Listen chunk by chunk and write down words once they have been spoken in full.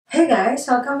Hey guys,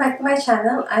 welcome back to my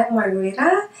channel. I'm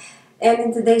Margarita, and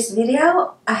in today's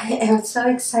video I am so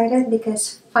excited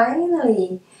because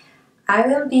finally I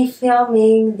will be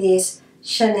filming this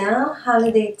Chanel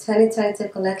Holiday 2022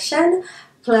 collection,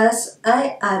 plus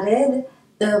I added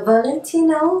the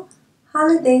Valentino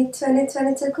Holiday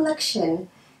 2022 collection.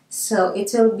 So it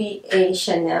will be a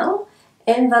Chanel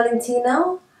and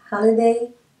Valentino Holiday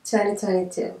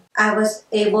 2022. I was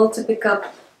able to pick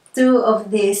up two of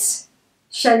these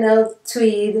Chanel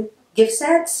tweed gift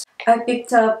sets. I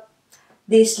picked up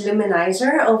this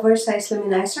luminizer, oversized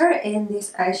luminizer, and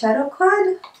this eyeshadow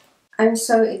quad. I'm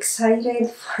so excited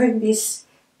for these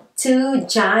two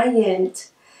giant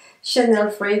Chanel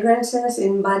fragrances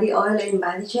in body oil and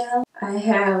body gel. I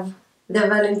have the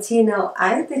Valentino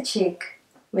Eye to Cheek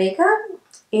makeup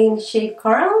in shade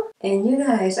Coral. And you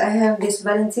guys, I have this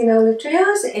Valentino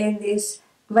Lutrios and this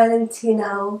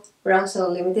Valentino Rosso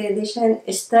limited edition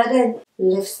studded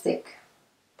lipstick.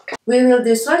 We will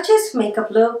do swatches,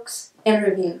 makeup looks, and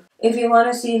review. If you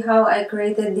want to see how I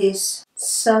created this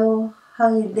so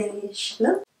holiday-ish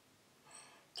look,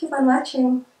 keep on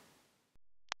watching.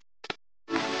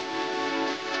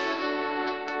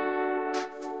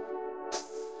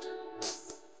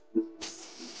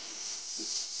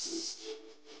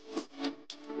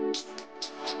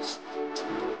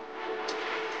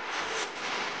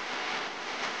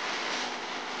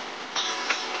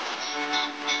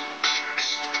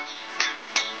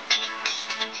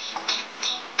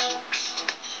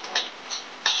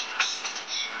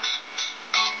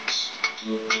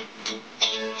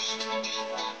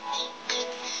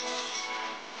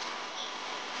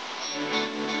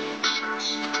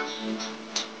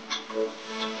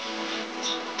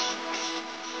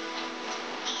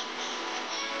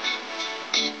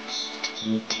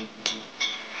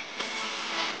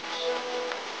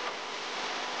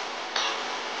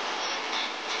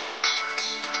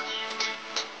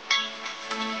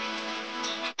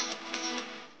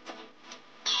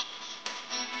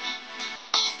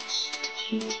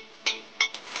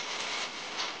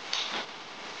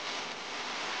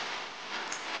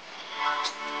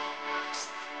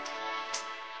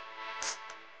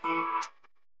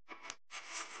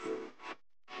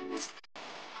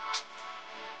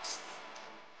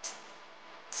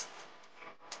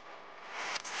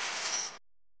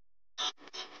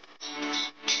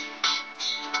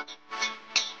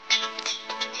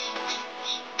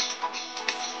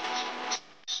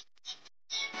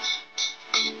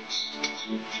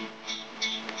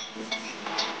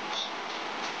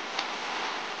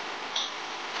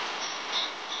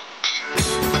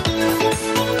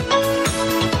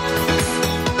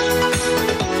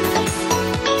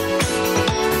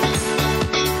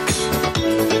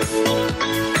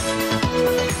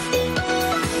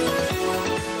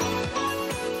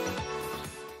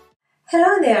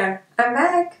 Hello there, I'm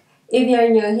back. If you're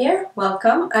new here,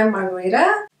 welcome. I'm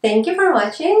Margarita. Thank you for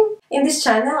watching. In this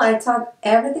channel, I talk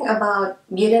everything about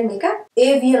beauty and makeup.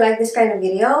 If you like this kind of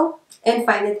video and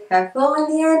find it helpful in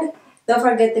the end, don't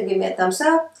forget to give me a thumbs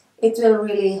up. It will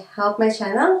really help my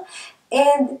channel.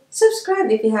 And subscribe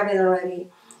if you haven't already.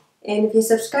 And if you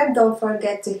subscribe, don't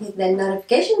forget to hit the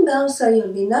notification bell so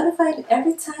you'll be notified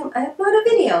every time I upload a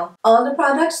video. All the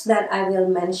products that I will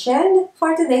mention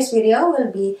for today's video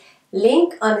will be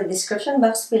linked on the description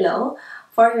box below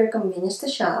for your convenience to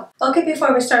shop. Okay,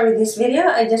 before we start with this video,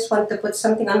 I just want to put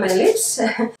something on my lips.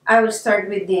 I will start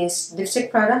with this lipstick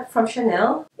product from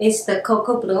Chanel. It's the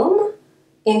Coco Bloom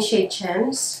in shade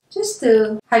Chance. Just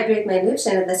to hydrate my lips,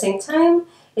 and at the same time,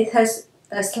 it has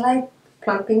a slight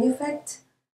plumping effect.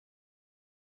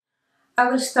 I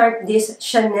will start this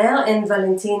Chanel and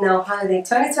Valentino Holiday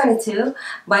 2022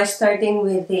 by starting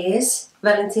with this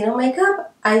Valentino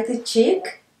makeup, Eye to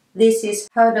Cheek. This is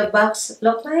how the box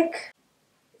look like.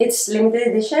 It's limited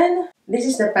edition. This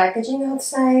is the packaging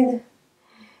outside.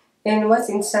 And what's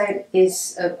inside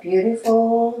is a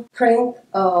beautiful print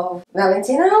of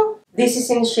Valentino. This is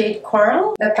in shade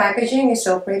Coral. The packaging is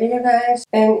so pretty, you guys.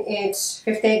 And it's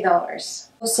 $58.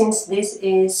 Since this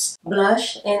is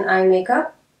blush and eye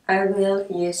makeup, I will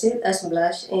use it as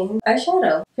blush and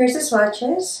eyeshadow. Here's the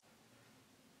swatches.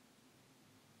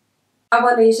 I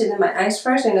want to use it in my eyes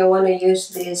first, and I want to use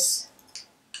this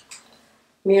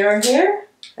mirror here.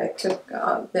 I took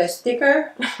out the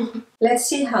sticker. Let's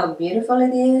see how beautiful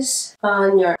it is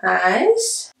on your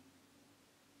eyes.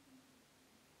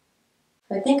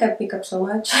 I think I pick up so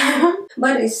much.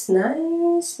 But it's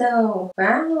nice though.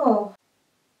 Wow.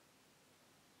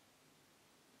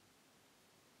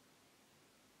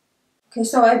 Okay,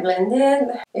 so I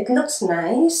blended. It looks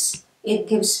nice. It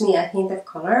gives me a hint of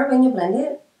color when you blend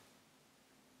it.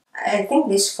 I think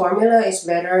this formula is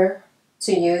better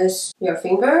to use your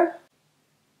finger.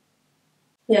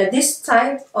 Yeah, this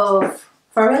type of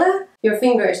formula, your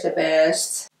finger is the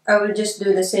best. I will just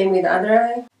do the same with the other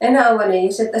eye. And now when I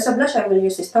use it as a blush, I will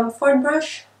use this Tom Ford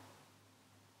brush.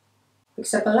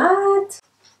 Picks up a lot.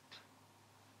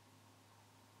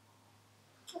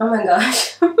 Oh my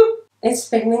gosh. It's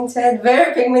pigmented,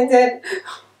 very pigmented.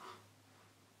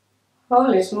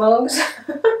 Holy smokes.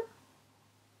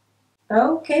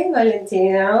 Okay,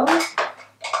 Valentino.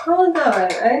 Hold on,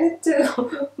 I need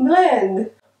to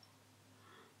blend.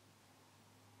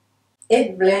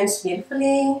 It blends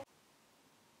beautifully.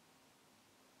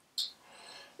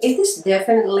 It is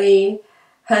definitely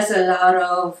has a lot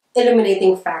of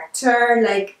illuminating factor,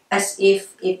 like as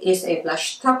if it is a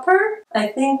blush topper. I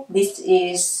think this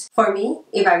is, for me,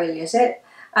 if I will use it,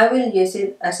 I will use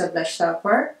it as a blush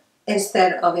topper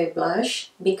instead of a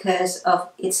blush because of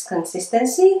its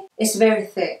consistency. It's very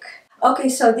thick. Okay,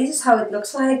 so this is how it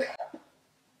looks like.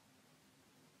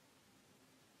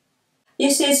 You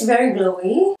see it's very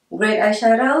glowy. Great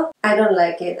eyeshadow. I don't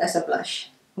like it as a blush,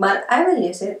 but I will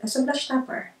use it as a blush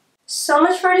topper. So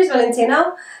much for this,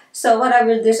 Valentino. So what I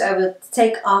will do is I will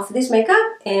take off this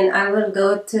makeup and I will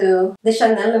go to the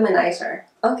Chanel Luminizer.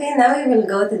 Okay, now we will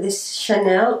go to this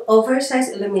Chanel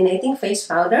Oversized Illuminating Face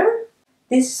Powder.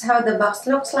 This is how the box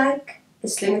looks like.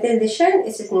 It's limited edition.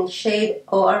 It's in shade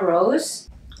OR Rose.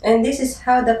 And this is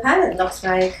how the palette looks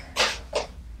like.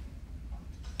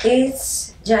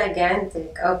 It's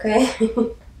gigantic, okay?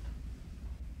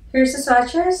 Here's the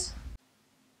swatches.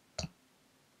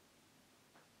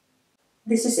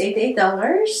 This is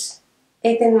 $88,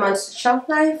 18 months shelf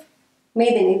life,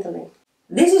 made in Italy.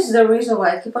 This is the reason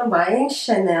why I keep on buying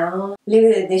Chanel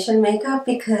limited edition makeup,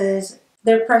 because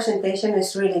their presentation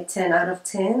is really 10 out of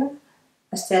 10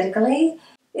 aesthetically.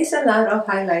 It's a lot of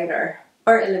highlighter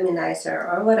or illuminizer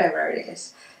or whatever it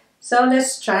is. So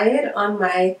let's try it on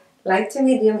my light to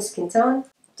medium skin tone.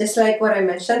 Just like what I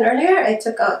mentioned earlier, I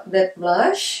took out that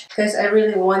blush because I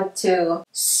really want to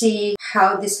see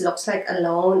how this looks like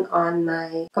alone on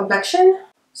my complexion.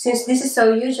 Since this is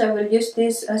so huge, I will use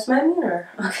this as my mirror.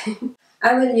 Okay.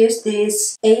 I will use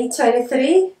this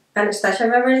A23 Anastasia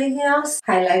Beverly Hills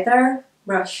highlighter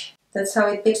brush. That's how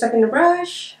it picks up in the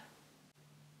brush.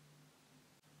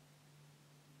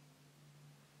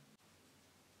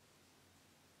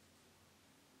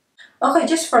 Okay,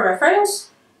 just for reference,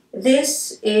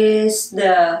 this is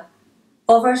the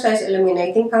Oversized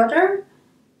Illuminating Powder.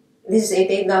 This is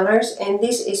 $88, and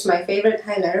this is my favorite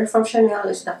highlighter from Chanel.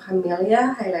 It's the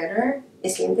Camellia highlighter.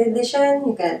 It's limited edition.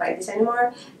 You can't buy this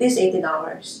anymore. This is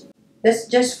 $80. That's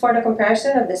just for the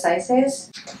comparison of the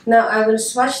sizes. Now I will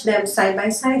swatch them side by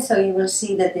side so you will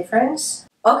see the difference.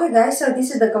 Okay guys, so this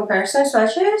is the comparison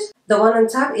swatches. The one on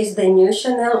top is the new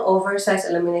Chanel Oversized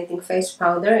Illuminating Face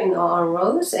Powder in OR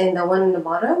Rose, and the one on the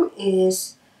bottom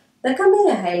is the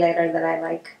Camellia highlighter that I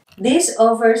like. This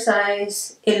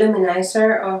Oversized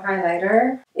Illuminizer or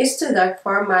highlighter is too dark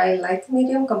for my light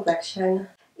medium complexion.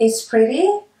 It's pretty,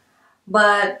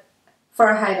 but for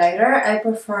a highlighter, I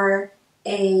prefer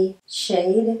a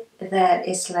shade that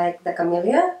is like the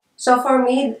Camellia. So for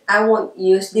me, I won't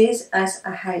use this as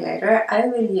a highlighter. I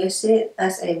will use it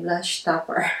as a blush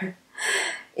topper.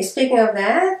 Speaking of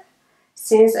that,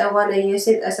 since I want to use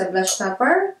it as a blush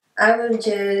topper, I will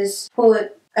just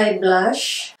put a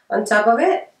blush on top of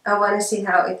it. I want to see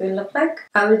how it will look like.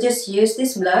 I will just use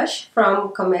this blush from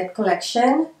Comete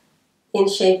collection in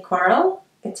shade Coral,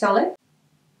 Italic.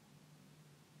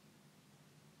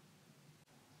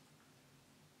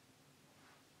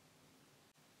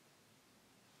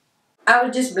 I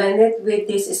will just blend it with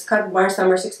this Scott Barnes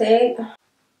number 68.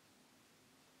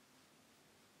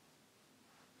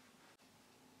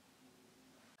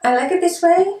 I like it this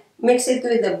way. Mix it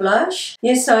with the blush.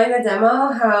 You saw in the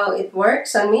demo how it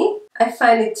works on me. I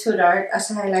find it too dark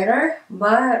as a highlighter,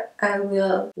 but I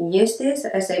will use this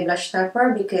as a blush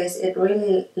topper because it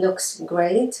really looks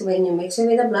great when you mix it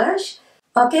with a blush.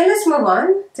 Okay, let's move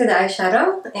on to the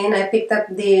eyeshadow. And I picked up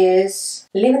this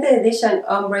limited edition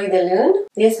Ombres De Lune.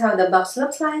 This is how the box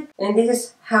looks like. And this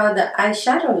is how the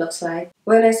eyeshadow looks like.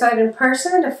 When I saw it in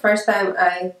person, the first time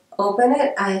I opened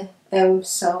it, I am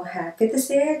so happy to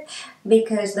see it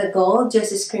because the gold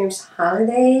just screams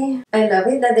holiday. I love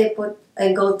it that they put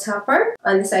a gold topper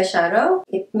on this eyeshadow.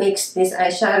 It makes this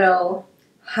eyeshadow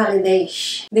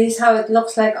holiday-ish. This is how it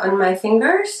looks like on my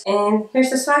fingers. And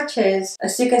here's the swatches.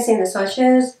 As you can see in the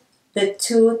swatches, the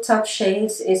two top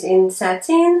shades is in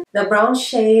satin. The brown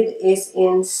shade is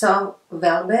in soft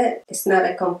velvet. It's not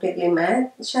a completely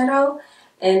matte shadow.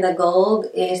 and the gold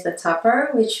is the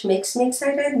topper, which makes me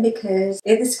excited because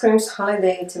it screams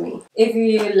holiday to me. If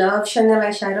you love Chanel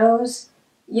eyeshadows,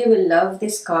 you will love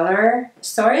this color.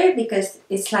 Sorry, because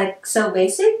it's like so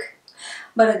basic,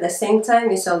 but at the same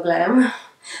time it's so glam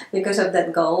because of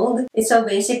that gold. It's so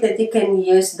basic that you can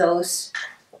use those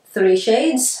 3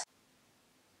 shades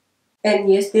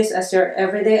and use this as your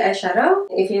everyday eyeshadow.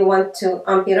 If you want to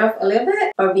amp it up a little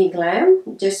bit or be glam,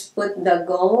 just put the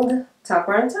gold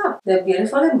topper on top. The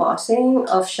beautiful embossing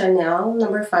of Chanel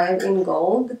No. 5 in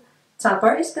gold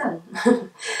topper is done.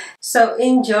 So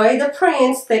enjoy the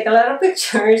prints, take a lot of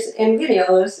pictures and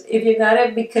videos if you got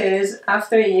it, because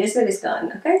after you use it, it's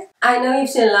gone, okay? I know you've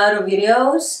seen a lot of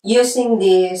videos using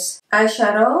this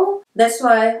eyeshadow. That's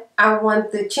why I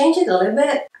want to change it a little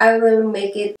bit. I will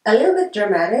make it a little bit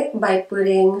dramatic by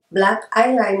putting black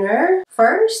eyeliner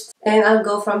first, and I'll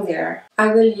go from there.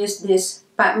 I will use this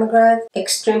Pat McGrath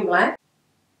Extreme Black.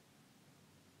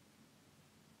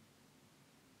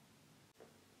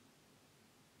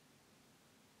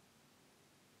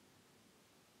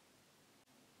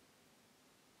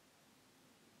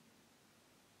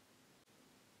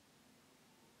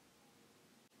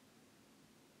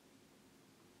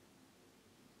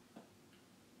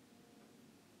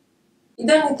 You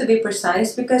don't need to be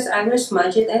precise because I will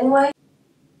smudge it anyway.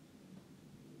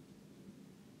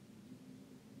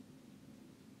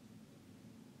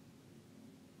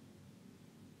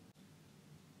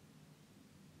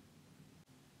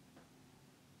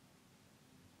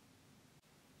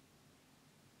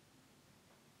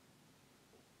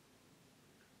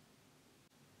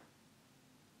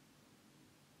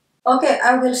 Okay,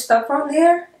 I will stop from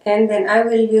there and then I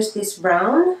will use this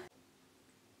brown.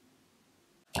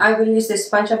 I will use the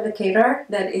sponge applicator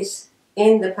that is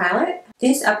in the palette.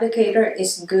 This applicator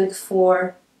is good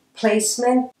for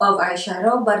placement of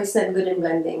eyeshadow, but it's not good in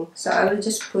blending. So I will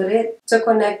just put it to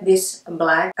connect this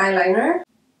black eyeliner.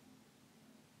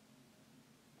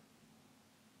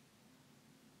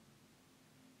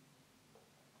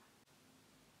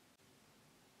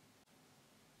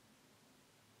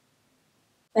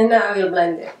 And now I will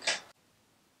blend it.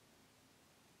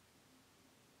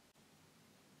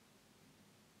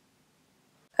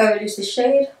 I will use the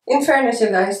shade. In fairness, you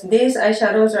guys, these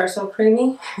eyeshadows are so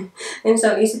creamy and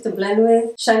so easy to blend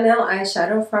with. Chanel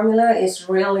eyeshadow formula is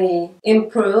really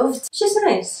improved. She's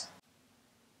nice.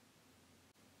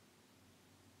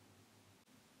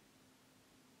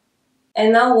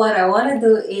 And now what I want to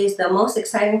do is the most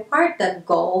exciting part, the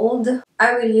gold.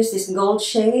 I will use this gold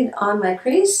shade on my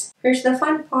crease. Here's the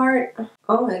fun part.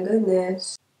 Oh my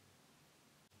goodness.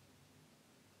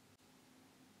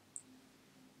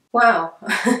 Wow.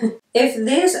 If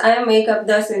this eye makeup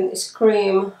doesn't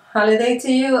scream holiday to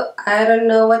you, I don't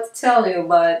know what to tell you,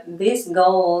 but this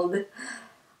gold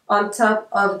on top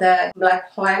of that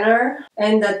black liner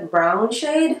and that brown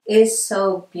shade is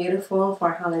so beautiful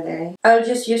for holiday. I'll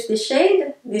just use this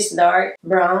shade, this dark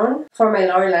brown, for my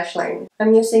lower lash line.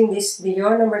 I'm using this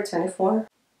Dior number 24.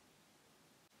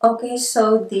 Okay,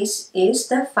 so this is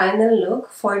the final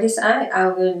look for this eye. I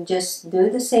will just do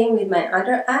the same with my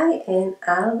other eye and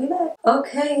I'll be back.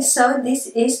 Okay, so this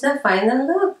is the final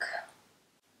look.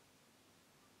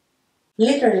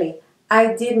 Literally,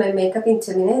 I did my makeup in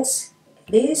 2 minutes.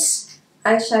 This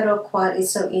eyeshadow quad is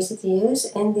so easy to use,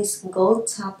 and this gold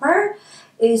topper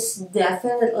is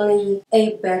definitely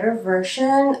a better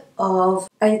version of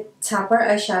a topper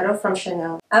eyeshadow from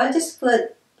Chanel. I'll just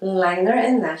put liner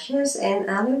and lashes and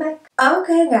I'll be back.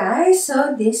 Okay guys,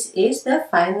 so this is the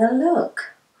final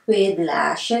look. With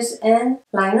lashes and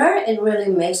liner, it really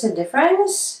makes a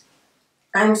difference.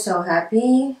 I'm so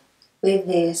happy with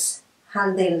this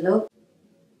holiday look.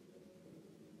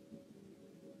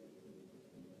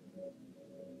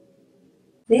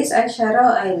 This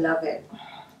eyeshadow, I love it.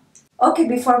 Okay,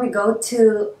 before we go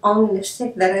to only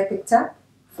lipstick that I picked up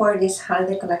for this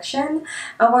holiday collection,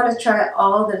 I want to try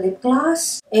all the lip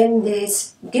gloss in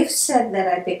this gift set that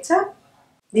I picked up.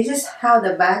 This is how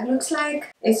the bag looks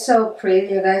like. It's so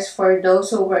pretty, you guys, for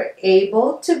those who were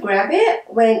able to grab it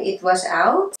when it was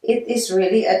out. It is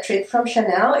really a treat from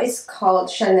Chanel. It's called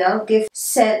Chanel Gift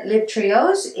Set Lip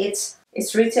Trios. It's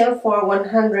retail for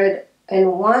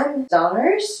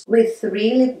 $101 with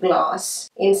 3 lip gloss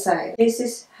inside. This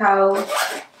is how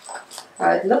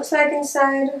it looks like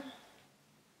inside.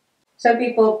 Some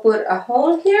people put a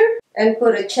hole here and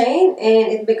put a chain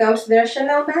and it becomes their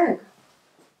Chanel bag.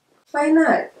 Why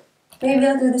not? Maybe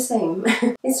I'll do the same.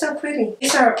 It's so pretty.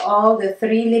 These are all the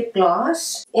 3 lip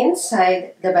gloss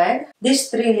inside the bag. These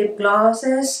 3 lip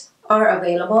glosses are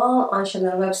available on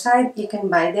Chanel website. You can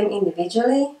buy them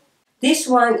individually. This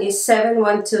one is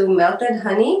 712 Melted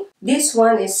Honey. This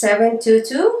one is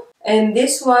 722. And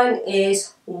this one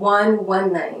is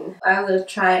 119. I will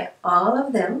try all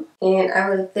of them. And I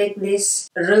will take this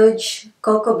Rouge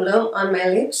Coco Bloom on my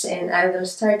lips and I will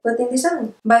start putting this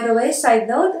on. By the way, side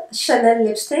note, Chanel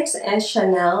lipsticks and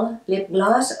Chanel lip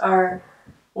gloss are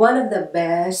one of the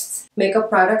best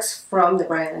makeup products from the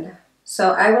brand.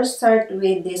 So I will start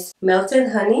with this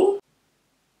Melted Honey.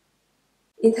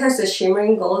 It has a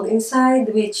shimmering gold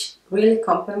inside, which really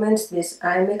complements this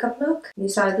eye makeup look.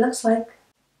 This is how it looks like.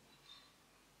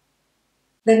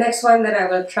 The next one that I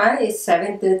will try is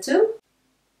 722.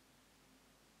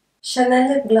 Chanel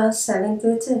Lip Gloss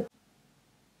 722.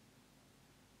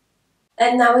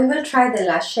 And now we will try the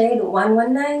last shade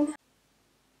 119.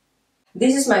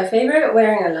 This is my favorite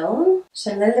wearing alone.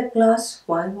 Chanel Lip Gloss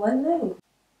 119.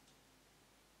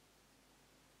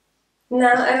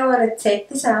 Now I don't want to take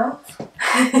this off.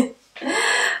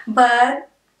 But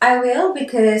I will,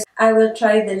 because I will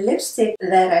try the lipstick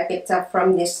that I picked up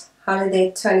from this Holiday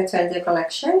 2020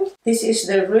 collection. This is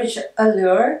the Rouge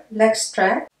Allure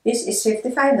Lextrait. This is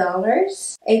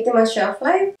 $55. 80-month shelf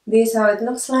life. This is how it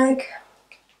looks like.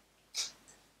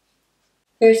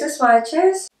 Here's the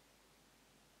swatches.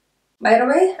 By the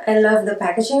way, I love the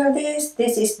packaging of this.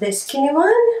 This is the skinny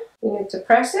one. You need to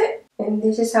press it. And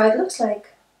this is how it looks like.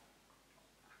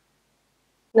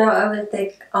 Now I will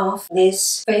take off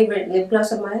this favorite lip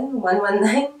gloss of mine,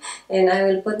 119, and I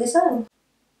will put this on.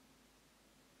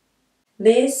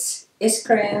 This is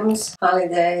Crème's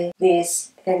Holiday.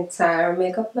 This entire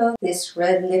makeup look, this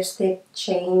red lipstick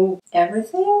changed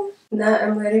everything. Now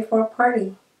I'm ready for a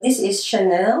party. This is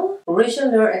Chanel Rouge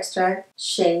Allure Extract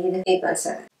shade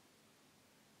 817.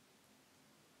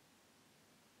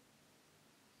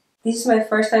 This is my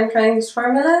first time trying this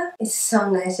formula. It's so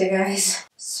nice, you guys.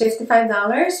 It's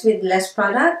 $55 with less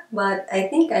product, but I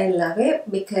think I love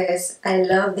it because I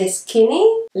love this skinny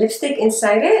lipstick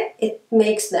inside it. It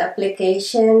makes the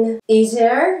application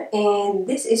easier, and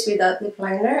this is without lip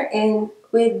liner, and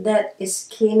with that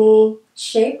skinny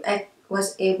shape, I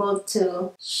was able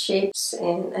to shape,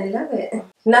 and I love it.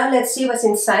 Now let's see what's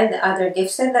inside the other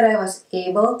gift set that I was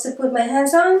able to put my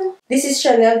hands on. This is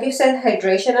Chanel gift set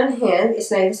Hydration on Hand. It's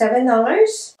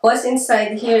 $97. What's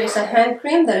inside here is a hand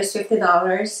cream that is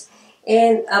 $50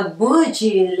 and a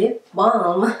bougie lip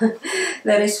balm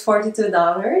that is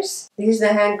 $42. This is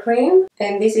the hand cream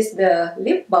and this is the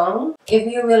lip balm. If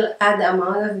you will add the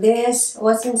amount of this,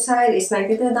 what's inside is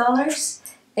 $92.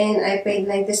 And I paid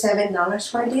 $97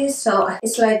 for this, so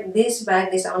it's like this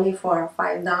bag is only for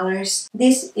 $5.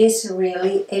 This is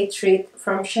really a treat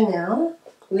from Chanel,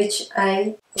 which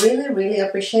I really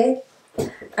appreciate.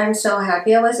 I'm so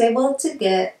happy I was able to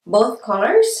get both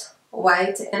colors,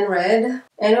 white and red.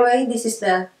 Anyway, this is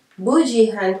the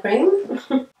Bougie hand cream.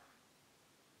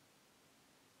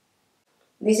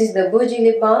 This is the Bougie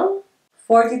lip balm,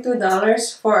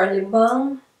 $42 for a lip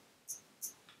balm.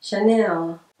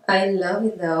 Chanel. I love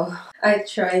it though. I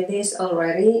tried this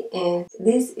already and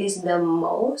this is the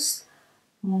most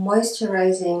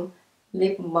moisturizing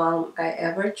lip balm I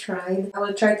ever tried. I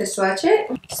will try to swatch it.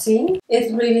 See?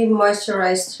 It really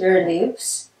moisturized your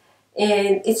lips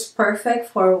and it's perfect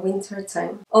for winter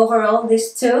time. Overall,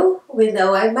 this too, with the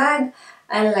white bag,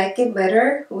 I like it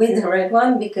better with the red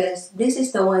one because this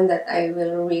is the one that I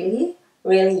will really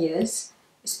use,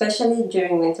 especially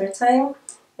during winter time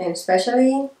and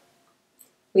especially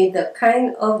with the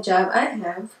kind of job I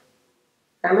have.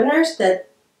 I'm a nurse that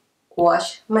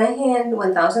wash my hand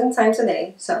 1,000 times a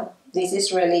day, so this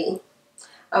is really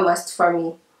a must for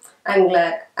me. I'm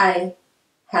glad I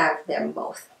have them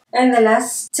both. And the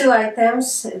last two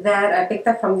items that I picked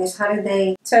up from this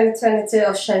holiday 2022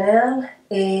 of Chanel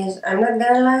is, I'm not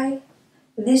gonna lie,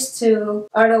 these two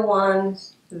are the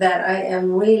ones that I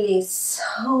am really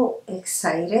so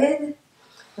excited.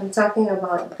 I'm talking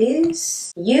about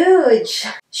this huge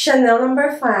Chanel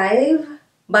No. 5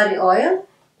 body oil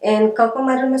and Coco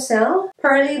Madamoiselle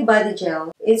Pearly Body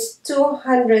Gel. It's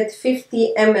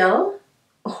 250 ml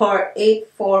or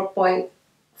 84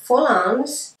 full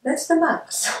ounce. That's the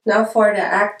box. Now for the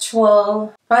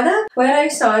actual product, when I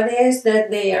saw this that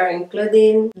they are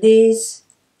including these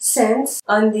scents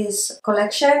on this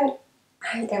collection,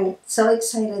 I am so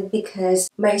excited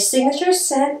because my signature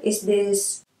scent is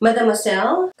this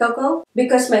Madamoiselle Coco,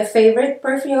 because my favorite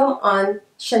perfume on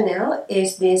Chanel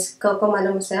is this Coco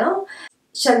Madamoiselle.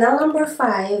 Chanel No.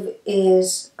 5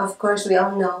 is, of course, we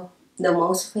all know, the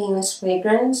most famous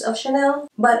fragrance of Chanel,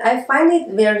 but I find it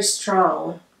very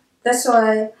strong. That's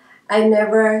why I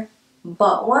never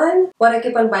bought one. What I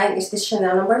keep on buying is this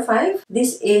Chanel number 5.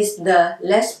 This is the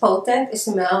less potent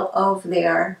smell of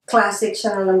their classic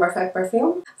Chanel number 5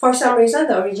 perfume. For some reason,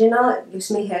 the original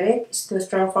gives me headache. It's too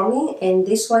strong for me, and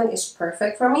this one is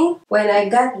perfect for me. When I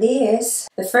got this,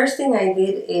 the first thing I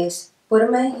did is put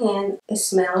in my hand and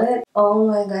smell it. Oh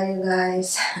my god, you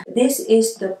guys. This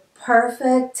is the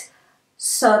perfect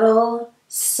subtle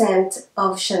scent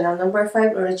of Chanel number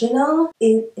 5 original.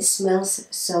 It smells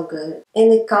so good,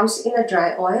 and it comes in a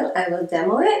dry oil. I will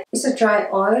demo it. It's a dry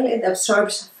oil. It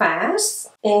absorbs fast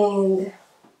and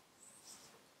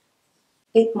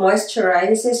it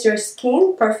moisturizes your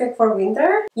skin, perfect for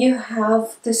winter. You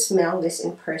have to smell this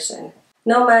in person.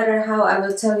 No matter how, I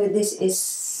will tell you, this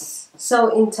is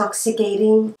so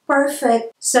intoxicating.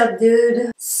 Perfect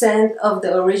subdued scent of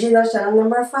the original Chanel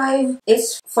number 5.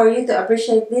 It's for you to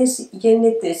appreciate this, you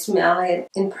need to smell it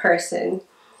in person.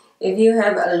 If you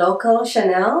have a local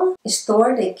Chanel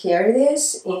store, they carry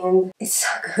this and it's so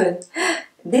good.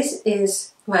 This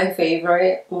is my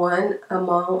favorite one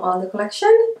among all the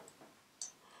collection.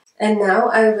 And now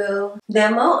I will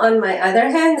demo on my other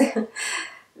hand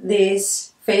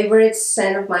this favorite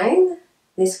scent of mine,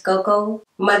 this Coco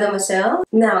Madamoiselle.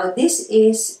 Now this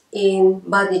is in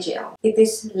body gel. It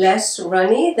is less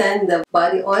runny than the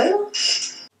body oil.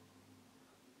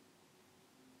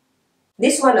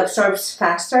 This one absorbs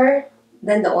faster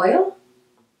than the oil.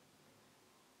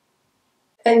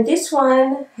 And this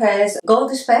one has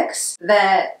gold specks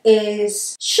that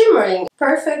is shimmering.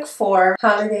 Perfect for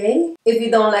holiday. If you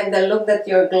don't like the look that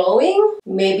you're glowing,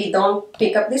 maybe don't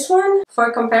pick up this one.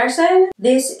 For comparison,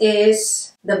 this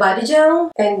is the body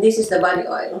gel and this is the body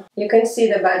oil. You can see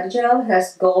the body gel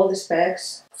has gold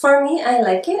specks. For me, I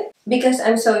like it because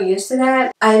I'm so used to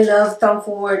that. I love Tom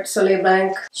Ford Soleil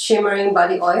Blanc shimmering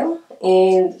body oil,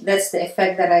 and that's the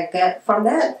effect that I get from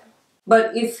that.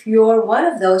 But if you're one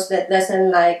of those that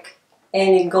doesn't like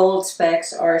any gold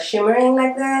specks or shimmering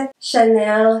like that,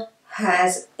 Chanel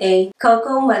has a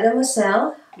Coco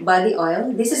Madamoiselle body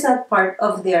oil. This is not part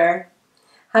of their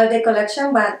holiday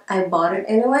collection, but I bought it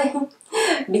anyway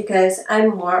because I'm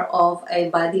more of a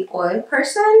body oil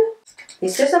person.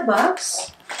 This is a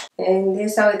box, and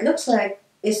this is how it looks like.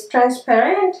 It's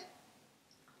transparent.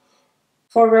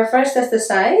 For reference, that's the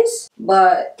size,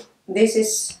 but this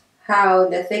is how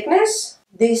the thickness.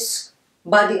 This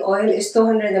body oil is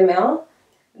 200 ml.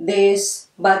 This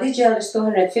body gel is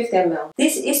 250 ml.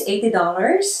 This is $80,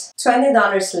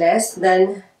 $20 less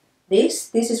than this.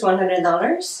 This is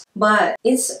 $100, but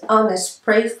it's on a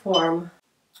spray form.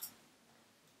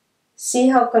 See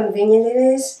how convenient it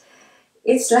is?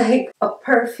 It's like a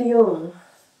perfume.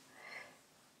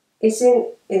 It's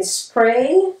in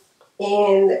spray,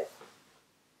 and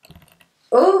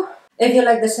oh, if you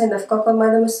like the scent of Coco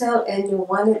Madamoiselle and you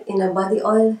want it in a body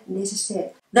oil, this is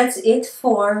it. That's it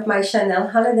for my Chanel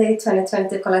Holiday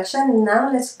 2020 collection.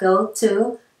 Now let's go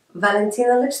to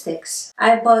Valentino lipsticks.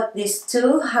 I bought these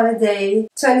two Holiday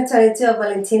 2022 of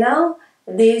Valentino.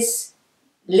 This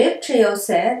lip trio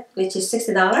set, which is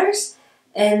 $60,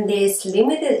 and this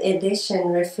limited edition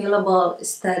refillable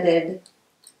studded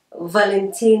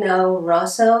Valentino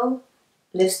Rosso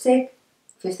lipstick,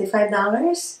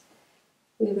 $55.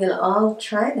 We will all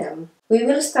try them. We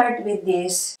will start with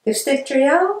this lipstick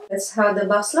trio. That's how the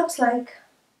box looks like.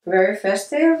 Very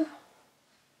festive.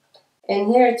 And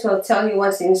here it will tell you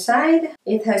what's inside.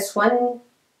 It has one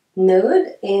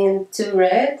nude and two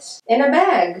reds and a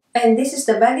bag. And this is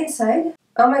the bag inside.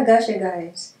 Oh my gosh, you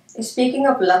guys. Speaking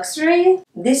of luxury,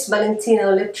 this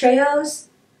Valentino lip trios,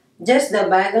 just the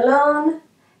bag alone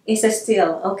is a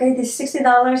steal. Okay, this is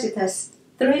 $60. It has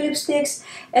 3 lipsticks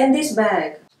and this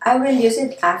bag. I will use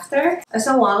it after as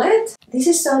a wallet. This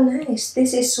is so nice.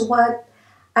 This is what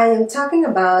I am talking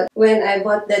about when I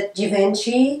bought that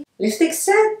Givenchy lipstick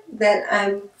set that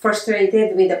I'm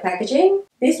frustrated with the packaging.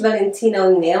 This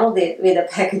Valentino nailed it with the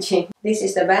packaging. This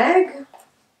is the bag.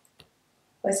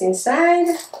 What's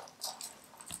inside?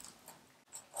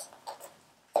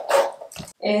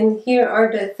 And here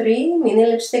are the 3 mini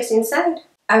lipsticks inside.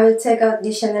 I will take out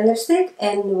the Chanel lipstick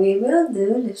and we will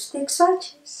do lipstick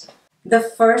swatches. The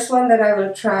first one that I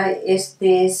will try is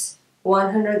this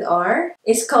 100R.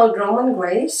 It's called Roman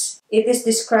Grace. It is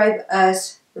described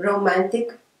as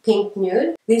romantic pink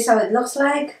nude. This is how it looks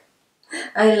like.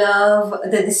 I love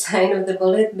the design of the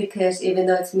bullet because even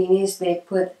though it's minis, they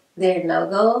put their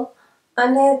logo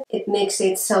on it. It makes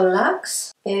it so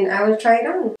luxe. And I will try it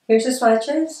on. Here's the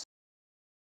swatches.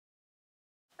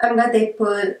 I'm glad they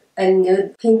put a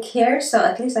nude pink here, so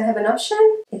at least I have an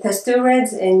option. It has 2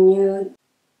 reds and nude.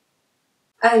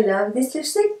 I love this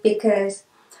lipstick because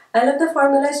I love the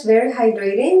formula. It's very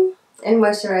hydrating. and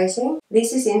moisturizing.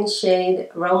 This is in shade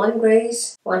Roman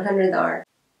Grace 100R.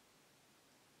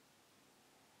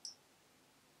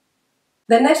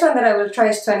 The next one that I will try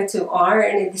is 22R,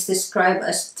 and it is described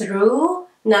as True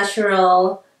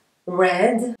Natural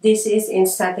Red. This is in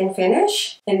satin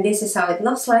finish, and this is how it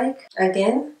looks like.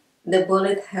 Again, the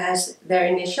bullet has their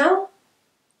initial,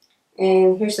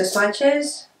 and here's the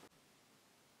swatches,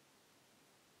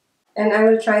 and I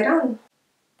will try it on.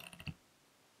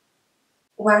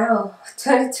 Wow,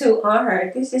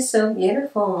 22R, this is so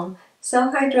beautiful.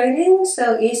 So hydrating,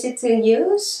 so easy to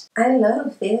use. I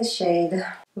love this shade.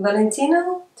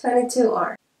 Valentino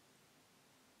 22R.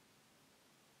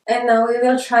 And now we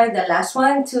will try the last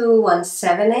one,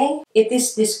 217A. It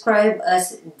is described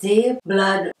as Deep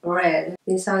Blood Red.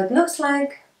 This is how it looks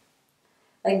like.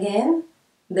 Again,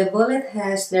 the bullet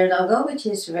has their logo, which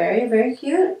is very, very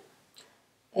cute.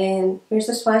 And here's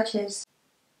the swatches.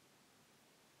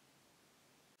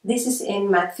 This is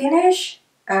in matte finish.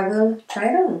 I will try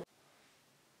it on.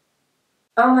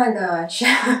 Oh my gosh,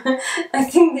 I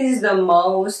think this is the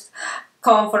most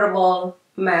comfortable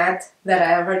matte that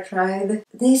I ever tried.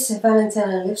 These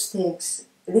Valentino lipsticks,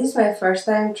 this is my first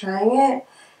time trying it.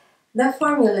 The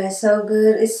formula is so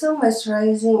good, it's so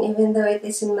moisturizing even though it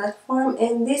is in matte form.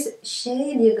 And this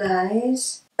shade, you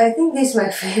guys, I think this is my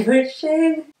favorite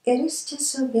shade. It is just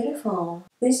so beautiful.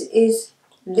 This is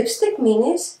Lipstick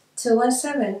Minis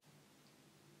 217.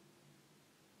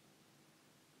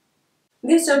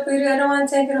 This is so pretty, I don't want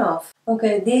to take it off.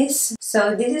 Okay, this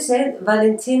is it.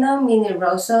 Valentino Mini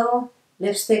Rosso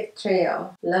Lipstick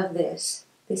Trio. Love this.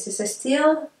 This is a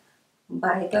steal.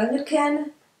 Buy it while you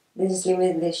can. This is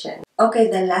limited edition.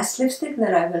 Okay, the last lipstick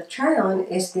that I will try on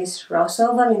is this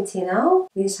Rosso Valentino.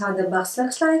 This is how the box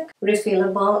looks like.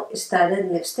 Refillable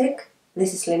studded lipstick.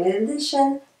 This is limited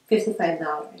edition,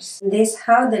 $55. This is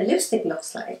how the lipstick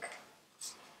looks like.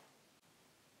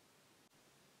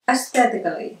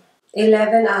 Aesthetically,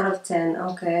 11 out of 10.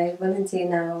 Okay,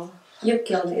 Valentino, you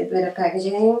killed it with the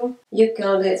packaging. You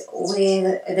killed it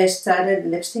with the studded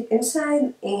lipstick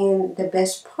inside. And the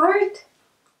best part,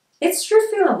 it's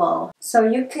refillable. So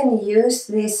you can use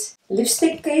this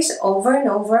lipstick case over and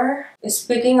over.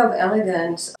 Speaking of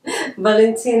elegance,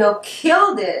 Valentino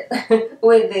killed it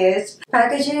with this.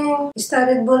 Packaging,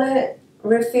 studded bullet,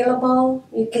 refillable.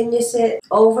 You can use it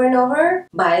over and over.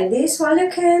 Buy this while you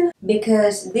can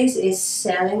because this is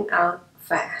selling out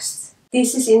fast.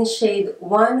 This is in shade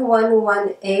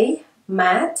 111A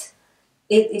matte.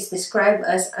 It is described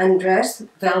as undressed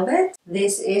velvet.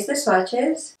 This is the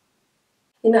swatches.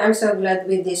 You know, I'm so glad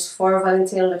with these 4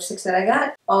 Valentino lipsticks that I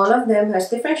got. All of them has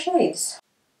different shades.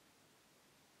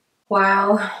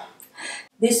 Wow.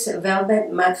 This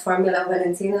velvet matte formula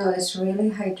Valentino is really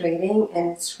hydrating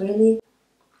and it's really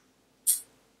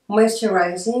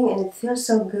moisturizing and it feels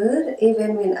so good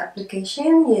even with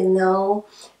application. You know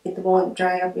it won't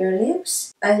dry up your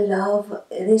lips. I love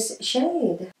this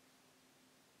shade.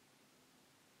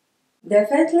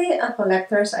 Definitely a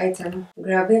collector's item.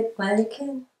 Grab it while you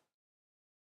can.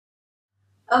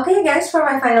 Okay guys, for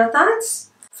my final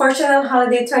thoughts. For Chanel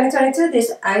Holiday 2022,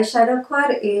 this eyeshadow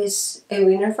quad is a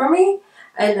winner for me.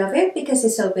 I love it because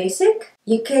it's so basic.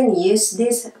 You can use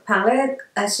this palette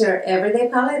as your everyday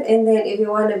palette, and then if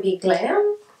you want to be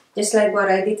glam, just like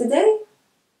what I did today.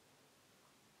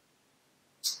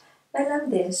 I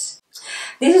love this.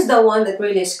 This is the one that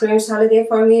really screams holiday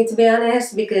for me, to be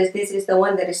honest, because this is the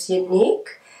one that is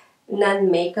unique,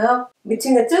 non-makeup.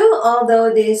 Between the two,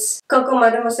 although this Coco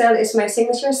Madamoiselle is my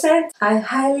signature scent, I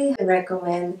highly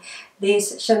recommend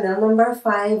this Chanel No.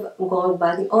 5 Gold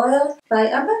Body Oil. Buy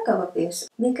a backup of this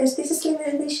because this is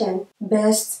limited edition.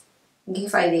 Best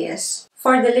gift ideas.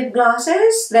 For the lip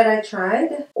glosses that I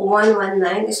tried,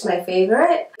 119 is my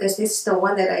favorite because this is the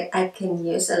one that I can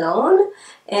use alone.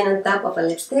 And on top of a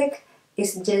lipstick,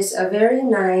 it's just a very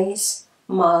nice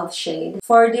mauve shade.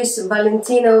 For this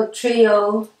Valentino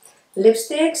Trio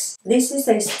lipsticks, this is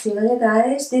a steal, you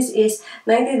guys. This is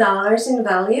 $90 in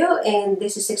value and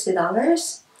this is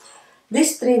 $60.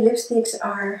 These 3 lipsticks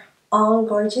are all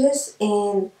gorgeous,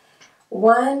 and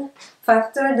one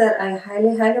factor that I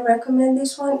highly recommend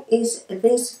this one is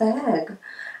this bag.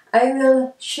 I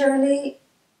will surely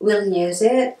use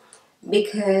it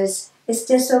because it's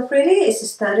just so pretty. It's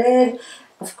studded.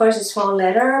 Of course it's faux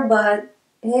leather, but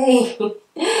hey,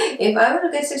 if I were to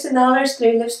get $60,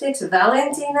 3 lipsticks,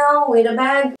 Valentino with a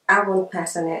bag, I won't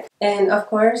pass on it. And of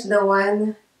course, the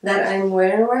one that I'm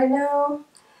wearing right now,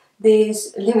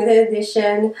 this limited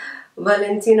edition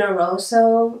Valentino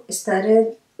Rosso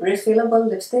studded refillable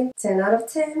lipstick, 10 out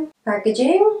of 10.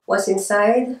 Packaging, what's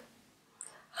inside,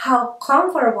 how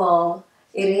comfortable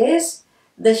it is,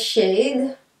 the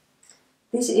shade,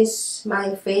 this is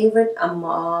my favorite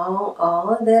among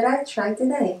all that I tried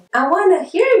today. I want to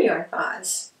hear your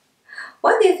thoughts.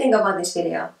 What do you think about this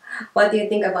video? What do you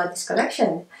think about this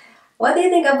collection? What do you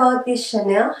think about this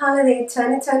Chanel Holiday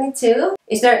 2022?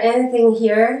 Is there anything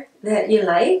here that you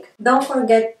like? Don't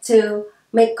forget to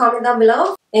make comment down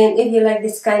below. And if you like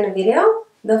this kind of video,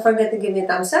 don't forget to give me a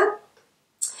thumbs up.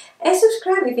 And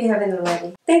subscribe if you haven't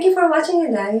already. Thank you for watching,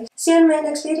 you guys. See you in my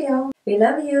next video. We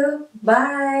love you.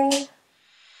 Bye.